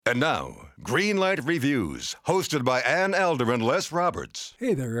And now, Greenlight Reviews, hosted by Ann Elder and Les Roberts.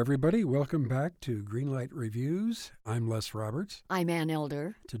 Hey there, everybody. Welcome back to Greenlight Reviews. I'm Les Roberts. I'm Ann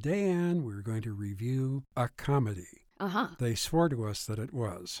Elder. Today, Ann, we're going to review a comedy. They swore to us that it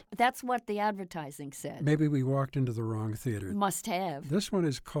was. That's what the advertising said. Maybe we walked into the wrong theater. Must have. This one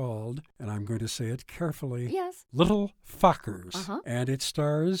is called, and I'm going to say it carefully, Yes. Little Fockers. And it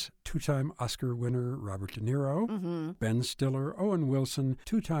stars two-time Oscar winner Robert De Niro, Ben Stiller, Owen Wilson,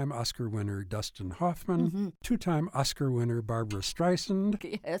 two-time Oscar winner Dustin Hoffman, two-time Oscar winner Barbara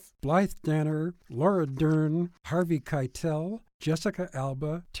Streisand, Yes. Blythe Danner, Laura Dern, Harvey Keitel, Jessica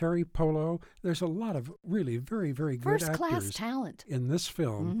Alba, Terry Polo. There's a lot of really very, very good First-class actors talent. in this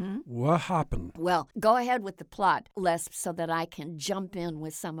film. What happened? Well, go ahead with the plot, Les, so that I can jump in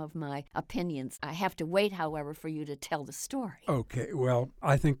with some of my opinions. I have to wait, however, for you to tell the story. Okay, well,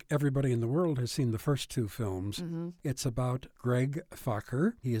 I think everybody in the world has seen the first two films. It's about Greg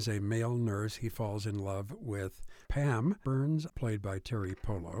Focker. He is a male nurse. He falls in love with Pam Burns, played by Terry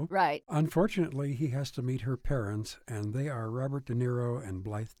Polo. Right. Unfortunately, he has to meet her parents, and they are Robert De Niro and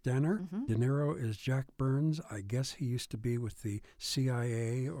Blythe Danner. De Niro is Jack Burns. I guess he used to be with the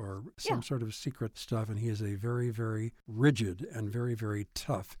CIA or some sort of secret stuff, and he is a very, very rigid and very, very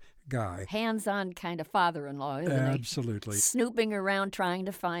tough guy. Hands-on kind of father-in-law, isn't he? Absolutely. Snooping around trying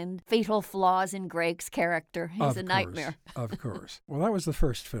to find fatal flaws in Greg's character. He's a nightmare. Of course. Well, that was the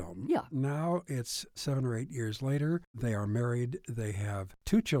first film. Yeah. Now it's 7 or 8 years later. They are married. They have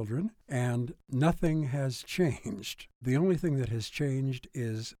 2 children, and nothing has changed. The only thing that has changed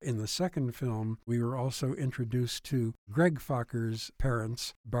is in the second film, we were also introduced to Greg Focker's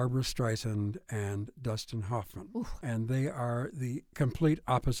parents, Barbara Streisand and Dustin Hoffman. And they are the complete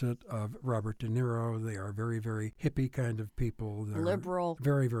opposite of Robert De Niro. They are very, very hippie kind of people. They're Liberal.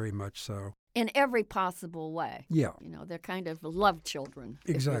 Very, very much so. In every possible way. Yeah. You know, they're kind of love children,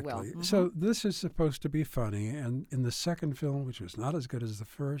 Exactly. if you will. So this is supposed to be funny, and in the second film, which was not as good as the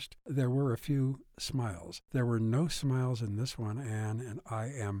first, there were a few smiles. There were no smiles in this one, Anne, and I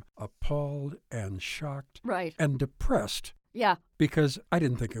am appalled and shocked Right. and depressed. Yeah. Because I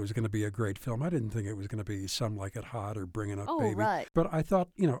didn't think it was going to be a great film. I didn't think it was going to be Some Like It Hot or Bringing Up Baby. Right. But I thought,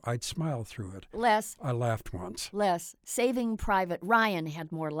 I'd smile through it. Les, I laughed once. Saving Private Ryan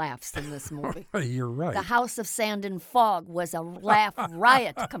had more laughs than this movie. You're right. The House of Sand and Fog was a laugh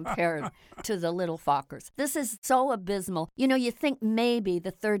riot compared to the Little Fockers. This is so abysmal. You think maybe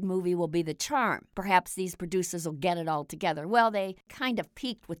the third movie will be the charm. Perhaps these producers will get it all together. Well, they kind of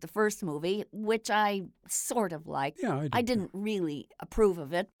peaked with the first movie, which I sort of liked. Yeah, I didn't really approve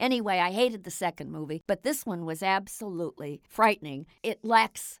of it. Anyway, I hated the second movie, but this one was absolutely frightening. It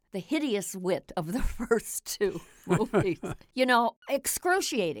lacks the hideous wit of the first two movies.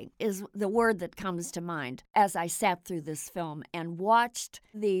 Excruciating is the word that comes to mind as I sat through this film and watched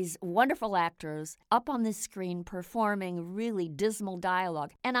these wonderful actors up on the screen performing really dismal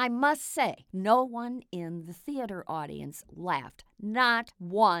dialogue. And I must say, no one in the theater audience laughed. Not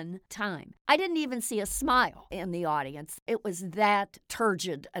one time. I didn't even see a smile in the audience. It was that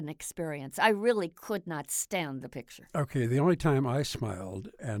turgid an experience. I really could not stand the picture. Okay, the only time I smiled,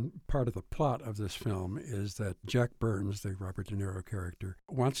 and part of the plot of this film is that Jack Burns, the Robert De Niro character,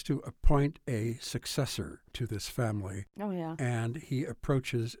 wants to appoint a successor to this family. Oh, yeah. And he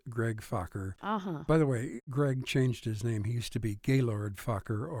approaches Greg Focker. Uh-huh. By the way, Greg changed his name. He used to be Gaylord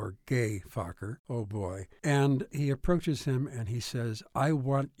Focker or Gay Focker. Oh, boy. And he approaches him and he says, I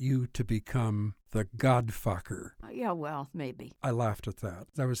want you to become the Godfucker. Yeah, well, maybe. I laughed at that.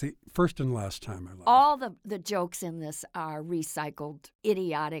 That was the first and last time I laughed. All the jokes in this are recycled,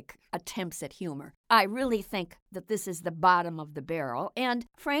 idiotic attempts at humor. I really think that this is the bottom of the barrel. And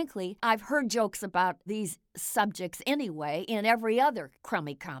frankly, I've heard jokes about these subjects anyway in every other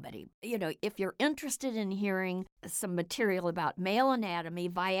crummy comedy. If you're interested in hearing some material about male anatomy,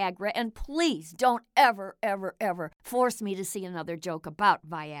 Viagra, and please don't ever, ever, ever force me to see another joke about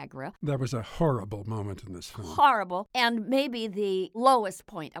Viagra. That was a horrible moment in this film. Horrible, and maybe the lowest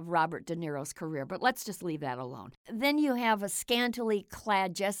point of Robert De Niro's career, but let's just leave that alone. Then you have a scantily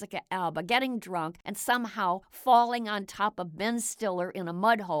clad Jessica Alba getting drunk and somehow falling on top of Ben Stiller in a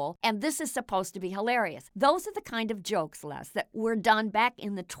mud hole, and this is supposed to be hilarious. Those are the kind of jokes, Les, that were done back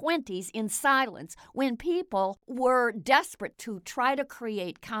in the 20s in silence when people were desperate to try to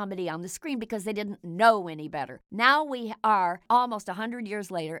create comedy on the screen because they didn't know any better. Now we are almost 100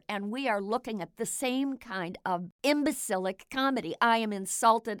 years later, and we are looking at the same kind of imbecilic comedy. I am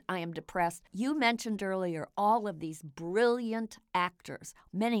insulted. I am depressed. You mentioned earlier all of these brilliant actors,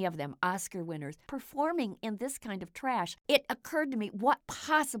 many of them Oscar winners, performing in this kind of trash. It occurred to me, what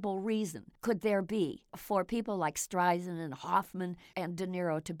possible reason could there be for people like Streisand and Hoffman and De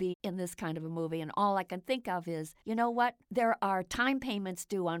Niro to be in this kind of a movie? And all I can think of is, you know what? There are time payments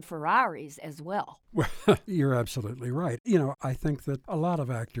due on Ferraris as well. Well, you're absolutely right. I think that a lot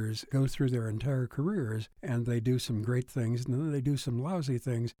of actors go through their entire careers and they do some great things and then they do some lousy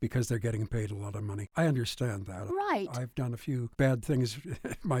things because they're getting paid a lot of money. I understand that. Right. I've done a few bad things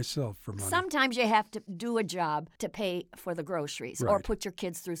myself for money. Sometimes you have to do a job to pay for the groceries or put your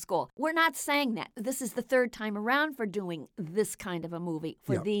kids through school. We're not saying that. This is the third time around for doing this kind of a movie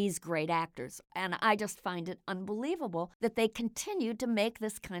for these great actors. And I just find it unbelievable that they continue to make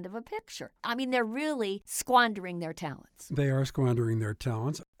this kind of a picture. I mean, they're really squandering their talents. They are squandering their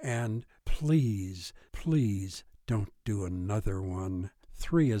talents. And please, please don't do another one.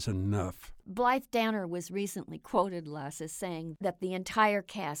 3 is enough. Blythe Danner was recently quoted, Les, as saying that the entire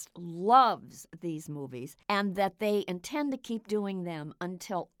cast loves these movies and that they intend to keep doing them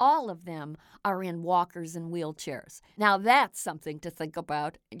until all of them are in walkers and wheelchairs. Now, that's something to think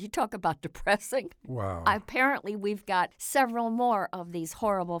about. You talk about depressing. Wow. Apparently, we've got several more of these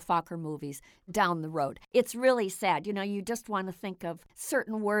horrible Fokker movies down the road. It's really sad. You just want to think of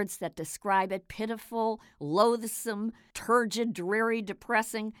certain words that describe it: pitiful, loathsome, turgid, dreary,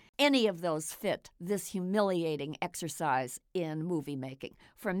 depressing. Any of those fit this humiliating exercise in movie making.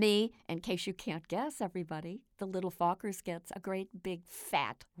 For me, in case you can't guess, everybody, The Little Fockers gets a great big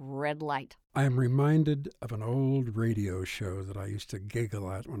fat red light. I am reminded of an old radio show that I used to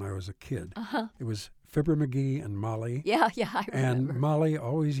giggle at when I was a kid. It was Fibber McGee and Molly. Yeah, I remember. And Molly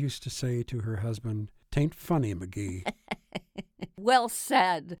always used to say to her husband, "'Tain't funny, McGee." Well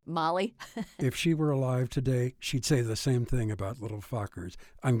said, Molly. If she were alive today, she'd say the same thing about Little Fockers.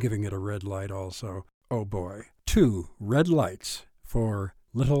 I'm giving it a red light also. Oh boy. 2 red lights for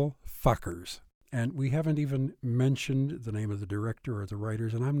Little Fockers. And we haven't even mentioned the name of the director or the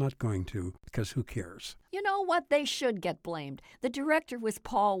writers, and I'm not going to, because who cares? You know what? They should get blamed. The director was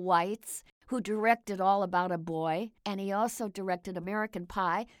Paul Weitz, who directed All About a Boy, and he also directed American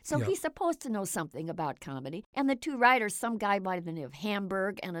Pie, so he's supposed to know something about comedy. And the 2 writers, some guy by the name of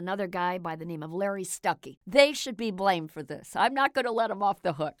Hamburg and another guy by the name of Larry Stuckey, they should be blamed for this. I'm not going to let them off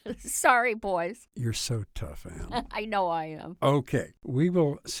the hook. Sorry, boys. You're so tough, Anne. I know I am. Okay, we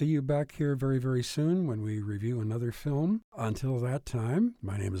will see you back here very, very soon when we review another film. Until that time,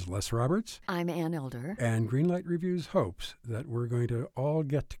 my name is Les Roberts. I'm Ann Elder. And Greenlight Reviews hopes that we're going to all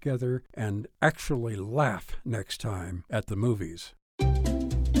get together and actually laugh next time at the movies.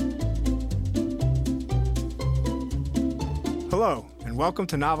 Hello, and welcome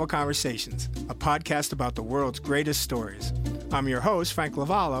to Novel Conversations, a podcast about the world's greatest stories. I'm your host, Frank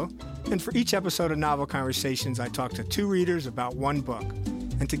Lavallo, and for each episode of Novel Conversations, I talk to 2 readers about one book.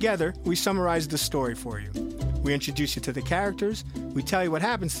 And together, we summarize the story for you. We introduce you to the characters, we tell you what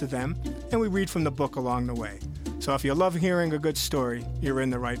happens to them, and we read from the book along the way. So if you love hearing a good story, you're in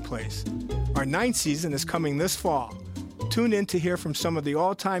the right place. Our 9th season is coming this fall. Tune in to hear from some of the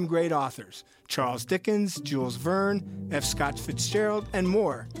all-time great authors, Charles Dickens, Jules Verne, F. Scott Fitzgerald, and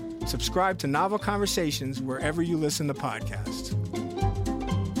more. Subscribe to Novel Conversations wherever you listen to podcasts.